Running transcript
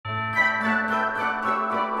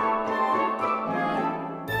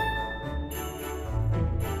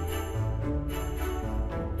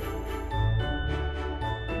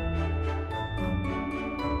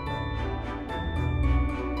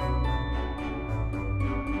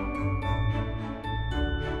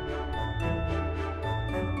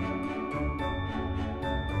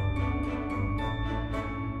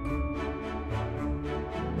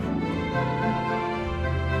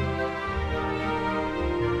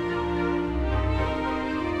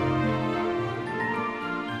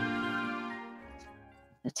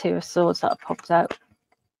the Two of Swords that popped out.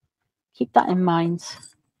 Keep that in mind.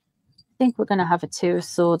 I think we're going to have a Two of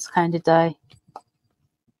Swords kind of day.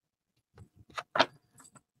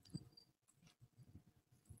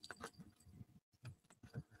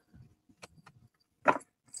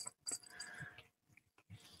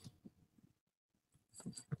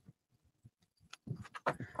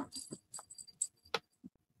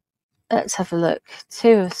 Let's have a look.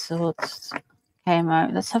 Two of Swords came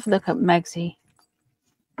out. Let's have a look at Megsy.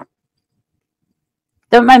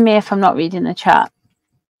 Don't mind me if I'm not reading the chat.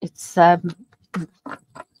 It's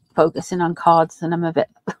focusing on cards and I'm a bit...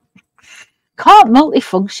 Can't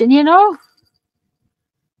multifunction, you know?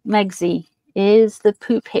 Megsy. Is the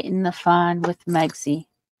poop hitting the fan with Megsy?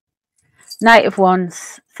 Knight of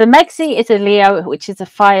Wands. So Megsy is a Leo, which is a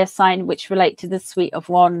fire sign, which relate to the Suite of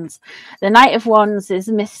Wands. The Knight of Wands is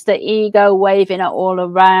Mr. Ego, waving it all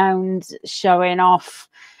around, showing off.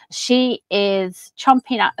 She is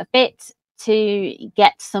chomping at the bit to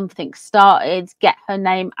get something started, get her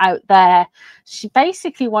name out there. She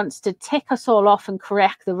basically wants to tick us all off and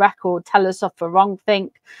correct the record, tell us off for wrong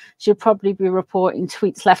think. She'll probably be reporting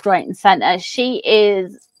tweets left, right and centre. She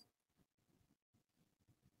is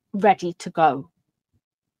ready to go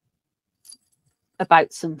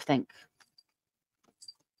about something.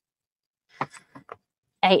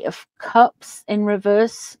 Eight of Cups in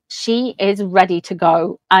reverse. She is ready to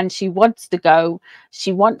go and she wants to go.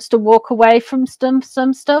 She wants to walk away from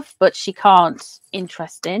some stuff, but she can't.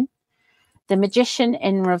 Interesting. The Magician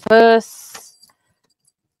in reverse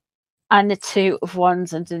and the Two of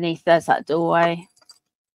Wands underneath. There's that doorway.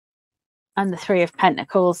 And the Three of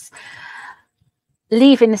Pentacles.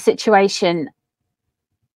 Leaving the situation.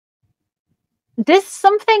 There's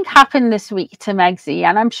something happened this week to Megsy,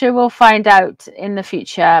 and I'm sure we'll find out in the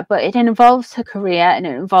future, but it involves her career and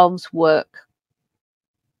it involves work.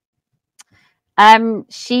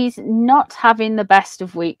 She's not having the best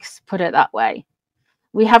of weeks, put it that way.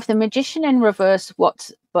 We have the Magician in reverse,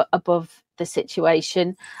 what's but above the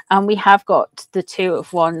situation, and we have got the Two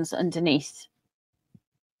of Wands underneath.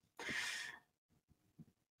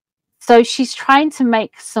 So she's trying to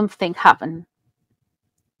make something happen.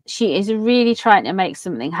 She is really trying to make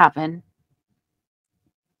something happen.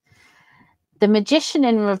 The Magician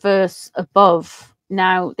in reverse above.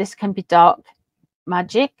 Now, this can be dark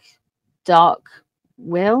magic, dark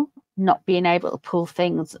will, not being able to pull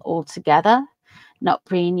things all together, not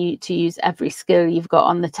being you to use every skill you've got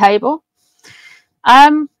on the table.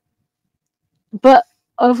 But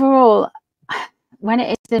overall, when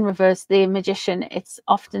it is in reverse, the Magician, it's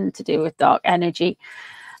often to do with dark energy.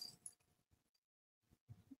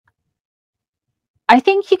 I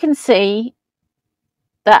think you can see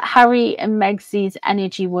that Harry and Megsy's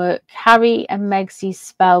energy work, Harry and Megsy's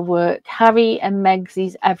spell work, Harry and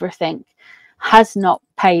Megsy's everything has not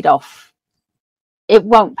paid off. It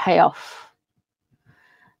won't pay off.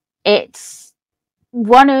 It's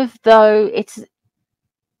one of those,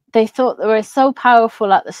 they thought they were so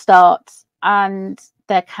powerful at the start and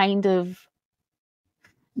they're kind of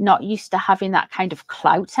not used to having that kind of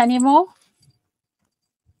clout anymore.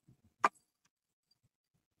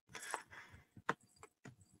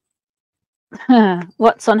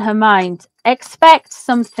 What's on her mind? Expect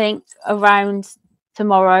something around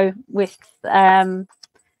tomorrow with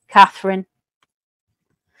Catherine.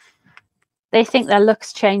 They think their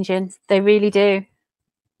luck's changing. They really do.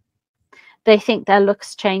 They think their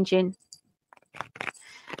luck's changing.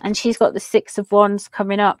 And she's got the Six of Wands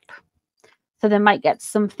coming up. So they might get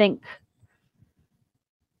something.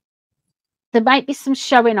 There might be some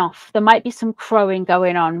showing off. There might be some crowing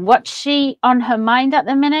going on. What's she on her mind at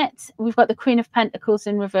the minute? We've got the Queen of Pentacles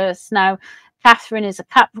in reverse. Now, Catherine is a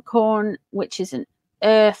Capricorn, which is an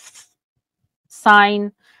earth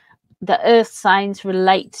sign. The earth signs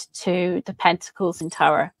relate to the Pentacles in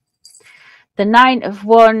Tarot. The Nine of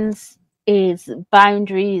Wands is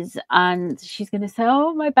boundaries, and she's going to say,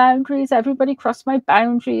 oh, my boundaries, everybody crossed my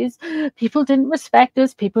boundaries, people didn't respect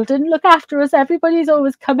us, people didn't look after us, everybody's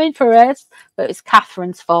always coming for us. But it's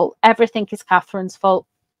Catherine's fault. Everything is Catherine's fault.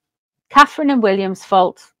 Catherine and William's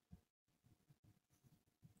fault.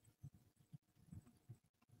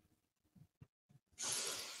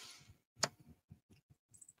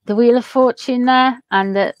 The Wheel of Fortune there,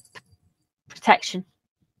 and the protection,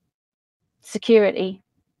 security.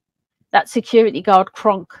 That security guard,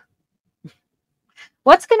 Kronk.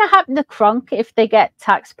 What's going to happen to Kronk if they get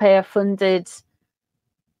taxpayer-funded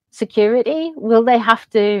security? Will they have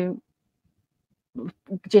to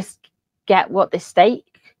just get what the state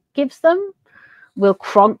gives them? Will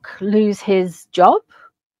Kronk lose his job?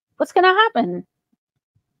 What's going to happen?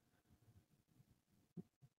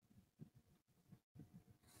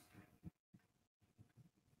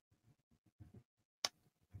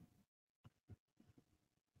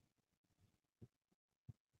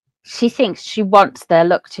 she thinks she wants their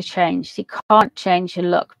luck to change. She can't change your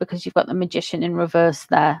luck because you've got the Magician in reverse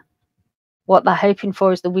there. What they're hoping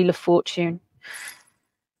for is the Wheel of Fortune.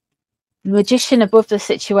 The Magician above the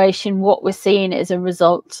situation, what we're seeing is a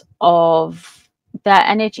result of their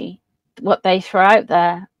energy, what they throw out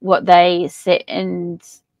there, what they sit and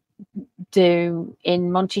do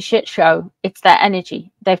in Monty Shit Show. It's their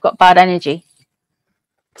energy. They've got bad energy.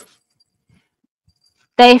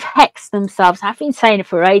 They've hexed themselves. I've been saying it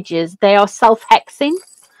for ages. They are self-hexing.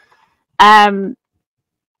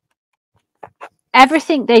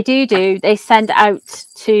 Everything they do, they send out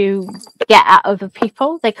to get at other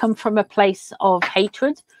people. They come from a place of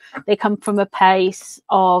hatred. They come from a place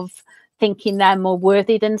of thinking they're more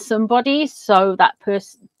worthy than somebody. So that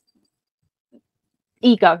person,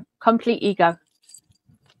 ego, complete ego.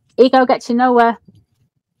 Ego gets you nowhere.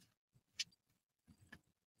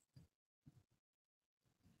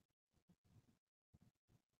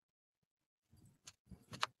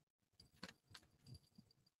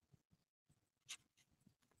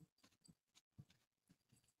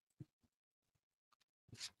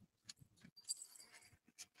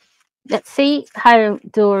 Let's see how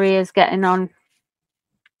Dory is getting on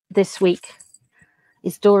this week.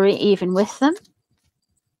 Is Dory even with them?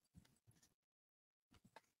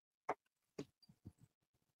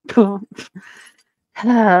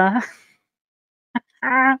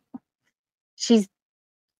 She's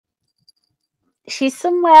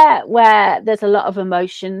somewhere where there's a lot of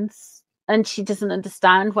emotions, and she doesn't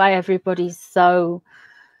understand why everybody's so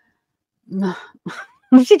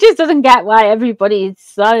she just doesn't get why everybody is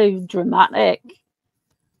so dramatic.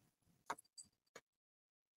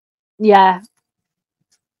 Yeah,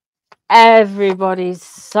 everybody's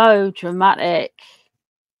so dramatic.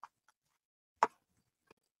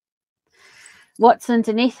 What's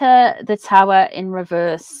underneath her? The Tower in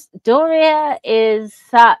reverse. Doria is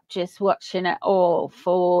sat just watching it all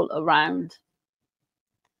fall around.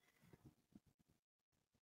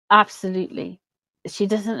 Absolutely. She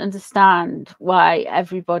doesn't understand why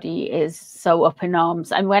everybody is so up in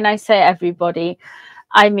arms. And when I say everybody,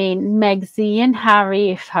 I mean Megsy and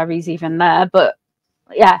Harry, if Harry's even there. But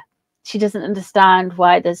yeah, she doesn't understand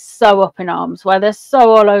why they're so up in arms, why they're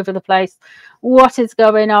so all over the place. What is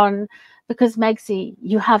going on? Because Megsy,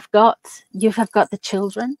 you have got the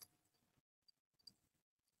children.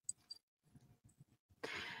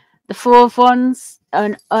 The Four of Wands,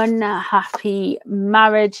 an unhappy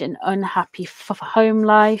marriage, an unhappy home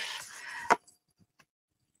life.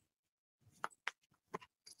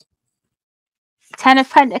 Ten of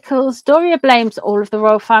Pentacles. Doria blames all of the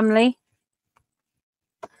royal family,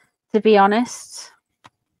 to be honest.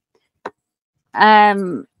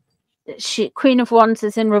 Queen of Wands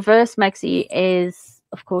is in reverse. Megsy is,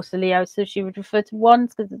 of course, a Leo, so she would refer to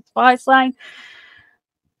Wands because it's fire sign.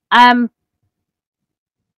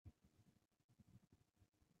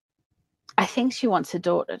 I think she wants her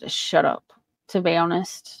daughter to shut up, to be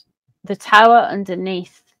honest. The Tower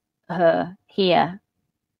underneath her here,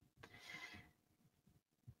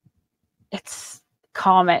 it's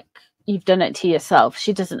karmic. You've done it to yourself.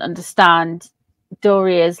 She doesn't understand.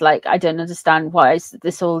 Doria's like, I don't understand why is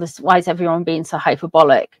this all this, why is everyone being so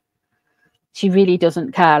hyperbolic? She really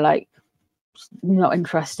doesn't care, like, not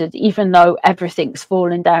interested, even though everything's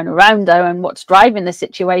falling down around her and what's driving the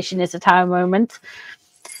situation is a Tower moment.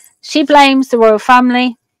 She blames the royal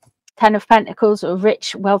family. Ten of Pentacles, a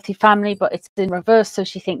rich, wealthy family, but it's in reverse, so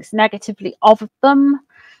she thinks negatively of them.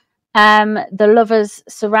 The lovers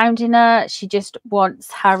surrounding her, she just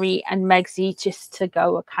wants Harry and Megsy just to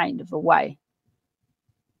go a kind of away.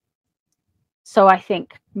 So I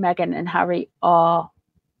think Meghan and Harry are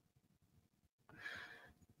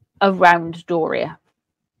around Doria.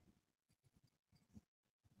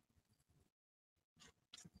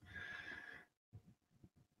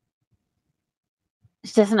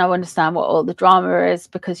 She doesn't understand what all the drama is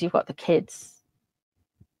because you've got the kids.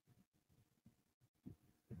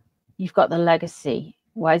 You've got the legacy.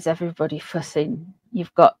 Why is everybody fussing?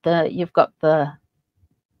 You've got the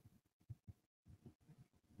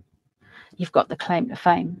claim to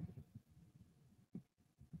fame.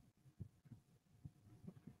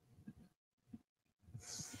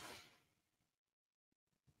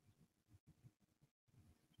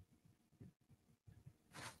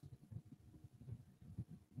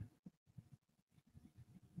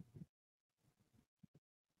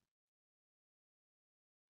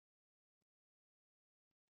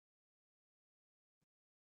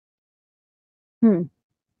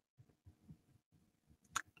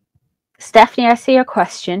 Stephanie, I see your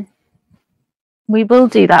question. We will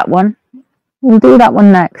do that one. We'll do that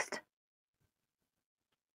one next.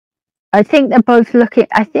 I think they're both looking.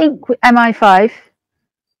 I think MI5,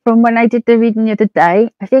 from when I did the reading the other day,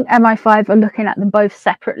 I think MI5 are looking at them both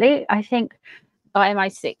separately. I think, or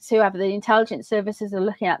MI6, whoever, the intelligence services are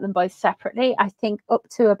looking at them both separately. I think up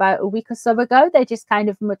to about a week or so ago, they just kind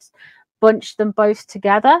of bunched them both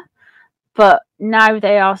together. But now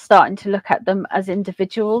they are starting to look at them as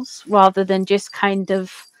individuals rather than just kind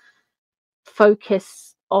of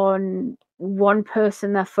focus on one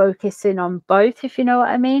person. They're focusing on both, if you know what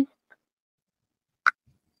I mean.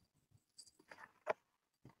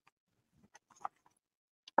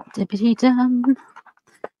 Dippity-dum,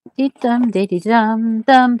 dee-dum, dee-dee-dum,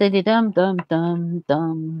 dum, dee-dee-dum, dum, dum,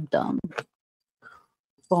 dum, dum.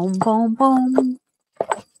 Boom, boom, boom.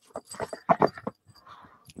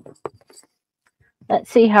 Let's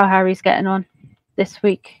see how Harry's getting on this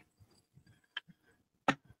week.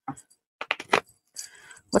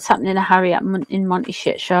 What's happening to Harry in Monty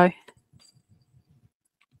Shit Show?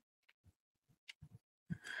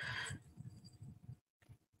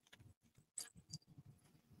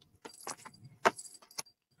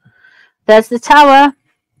 There's the Tower.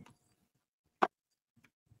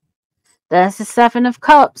 There's the Seven of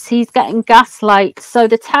Cups. He's getting gaslight. So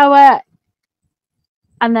the Tower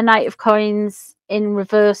and the Knight of Coins in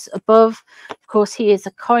reverse above. Of course, he is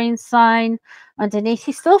a coin sign. Underneath,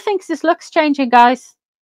 he still thinks his luck's changing, guys.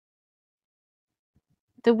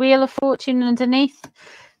 The Wheel of Fortune underneath.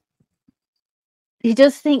 He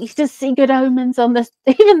does see good omens on this,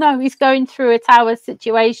 even though he's going through a Tower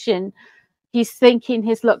situation. He's thinking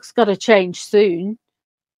his luck's got to change soon.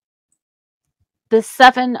 The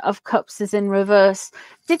Seven of Cups is in reverse.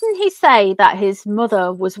 Didn't he say that his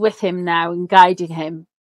mother was with him now and guiding him?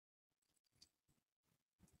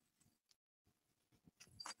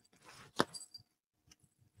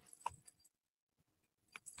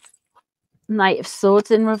 Knight of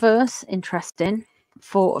Swords in reverse. Interesting.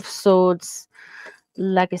 Four of Swords,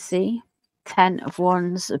 legacy. 10 of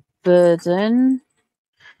Wands, a burden.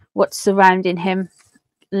 What's surrounding him?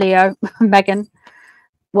 Leo, Megan.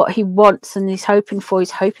 What he wants and he's hoping for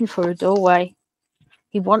a doorway.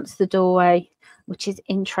 He wants the doorway, which is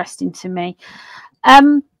interesting to me.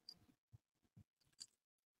 The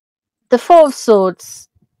Four of Swords.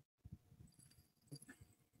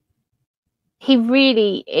 He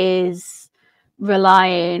really is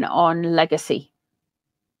relying on legacy.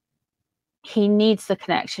 He needs the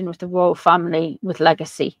connection with the royal family, with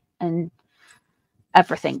legacy and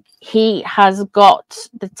everything. He has got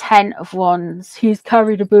the 10 of Wands. He's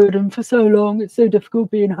carried a burden for so long. It's so difficult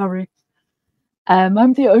being Harry.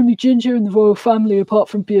 I'm the only ginger in the royal family apart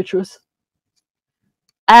from Beatrice.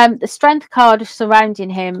 The Strength card surrounding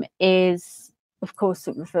him is, of course,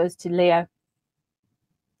 it refers to Leo.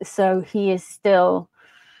 So he is still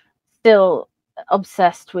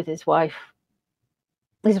obsessed with his wife.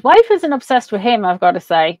 His wife isn't obsessed with him, I've got to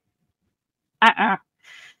say.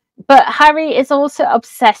 But Harry is also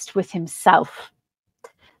obsessed with himself.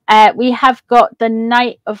 We have got the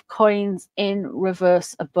Knight of Coins in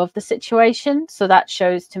reverse above the situation. So that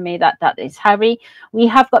shows to me that that is Harry. We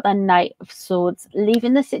have got the Knight of Swords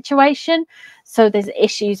leaving the situation. So there's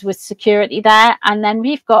issues with security there. And then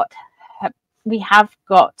we have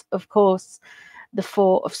got, of course, the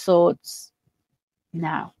Four of Swords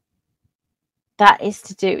now. That is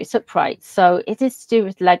to do, it's upright. So it is to do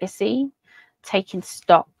with legacy, taking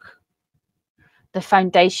stock, the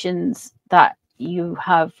foundations that you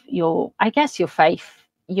have, your, I guess, your faith,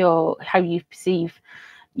 how you perceive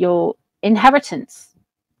your inheritance.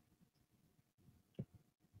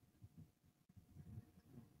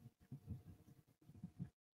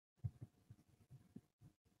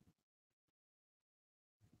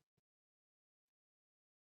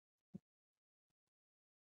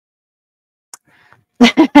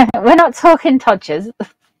 We're not talking Todgers.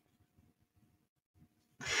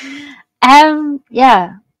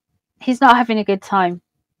 Yeah, he's not having a good time.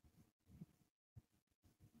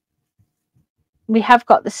 We have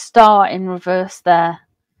got the Star in reverse there.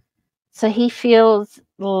 So he feels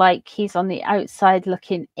like he's on the outside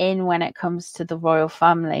looking in when it comes to the royal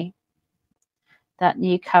family. That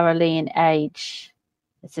new Caroline age,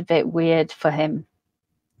 it's a bit weird for him.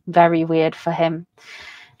 Very weird for him.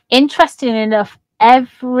 Interesting enough,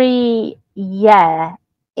 every year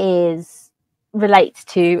relates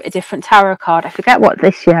to a different tarot card. I forget what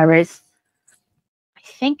this year is. I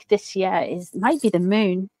think this year might be the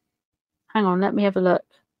moon. Hang on, let me have a look.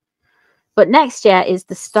 But next year is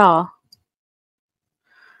the Star.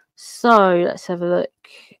 So let's have a look.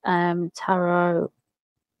 Tarot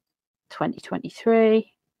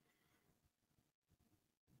 2023.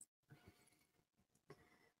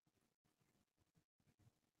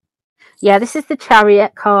 Yeah, this is the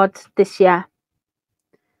Chariot card this year,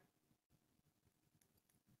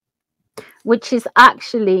 which is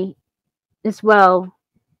actually as well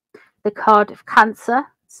the card of Cancer.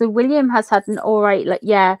 So William has had an all right, like,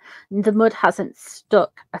 yeah, the mud hasn't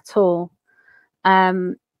stuck at all.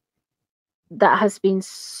 That has been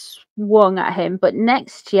swung at him. But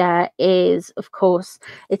next year is, of course,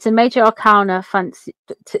 it's a major arcana fancy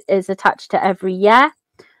is attached to every year,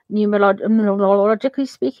 numerologically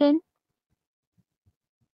speaking.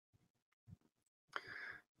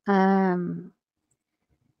 Oh,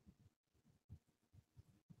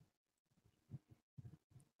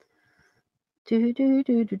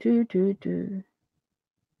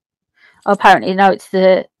 apparently, no, it's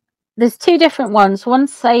there's two different ones.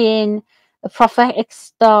 One's saying a prophetic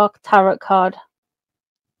star tarot card.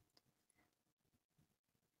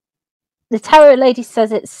 The tarot lady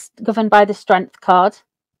says it's governed by the strength card.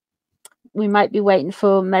 We might be waiting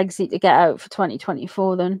for Megsy to get out for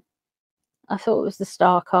 2024 then. I thought it was the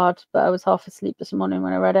star card, but I was half asleep this morning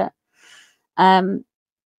when I read it. The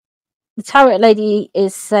tarot lady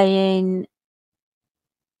is saying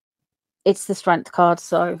it's the strength card,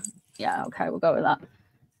 so yeah, okay, we'll go with that.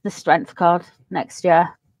 The strength card next year.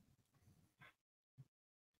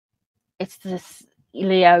 It's this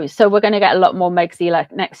Leo, so we're going to get a lot more Megsy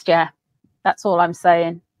like next year. That's all I'm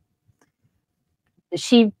saying.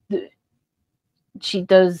 She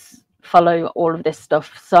does follow all of this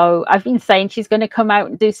stuff, so I've been saying she's going to come out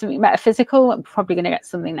and do something metaphysical. I'm probably going to get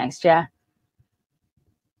something next year.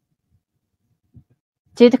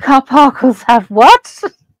 Do the car Harkles have what?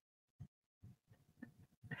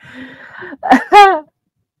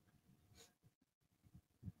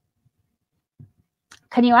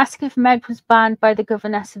 Can you ask if Meg was banned by the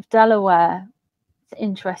governess of Delaware? It's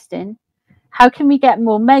interesting. How can we get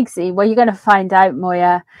more Megsy? Well, you're going to find out,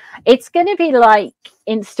 Moya. It's going to be like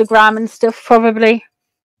Instagram and stuff, probably.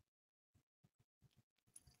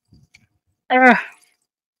 Ugh.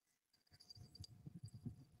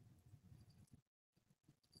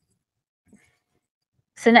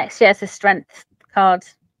 So next year's a strength card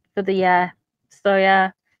for the year. So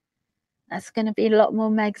yeah, that's going to be a lot more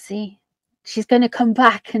Megsy. She's going to come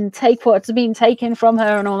back and take what's been taken from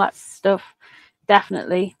her and all that stuff.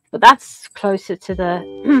 Definitely. But that's closer to the...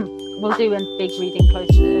 we'll do a big reading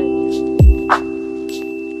closer to